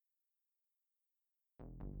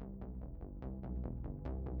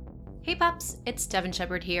Hey pups, it's Devin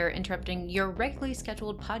Shepard here, interrupting your regularly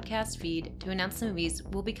scheduled podcast feed to announce the movies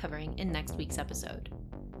we'll be covering in next week's episode.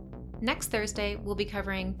 Next Thursday, we'll be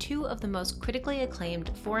covering two of the most critically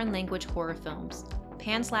acclaimed foreign language horror films,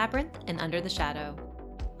 Pan's Labyrinth and Under the Shadow.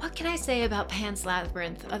 What can I say about Pan's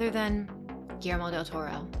Labyrinth other than Guillermo del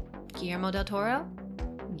Toro? Guillermo del Toro?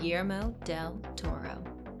 Guillermo del Toro.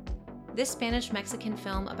 This Spanish-Mexican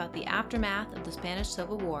film about the aftermath of the Spanish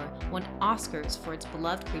Civil War won Oscars for its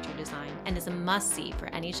beloved creature design and is a must-see for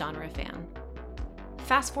any genre fan.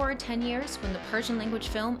 Fast forward 10 years when the Persian language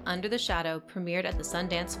film Under the Shadow premiered at the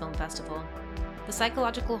Sundance Film Festival. The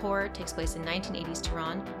psychological horror takes place in 1980s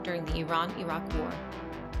Tehran during the Iran-Iraq War.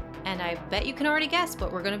 And I bet you can already guess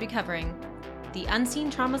what we're going to be covering: the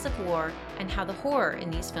unseen traumas of war and how the horror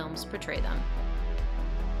in these films portray them.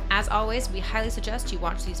 As always, we highly suggest you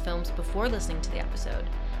watch these films before listening to the episode.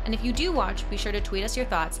 And if you do watch, be sure to tweet us your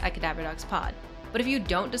thoughts at CadaverDogsPod. But if you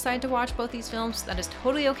don't decide to watch both these films, that is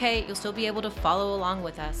totally okay. You'll still be able to follow along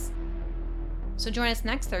with us. So join us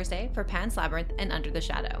next Thursday for Pan's Labyrinth and Under the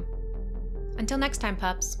Shadow. Until next time,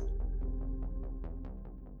 pups.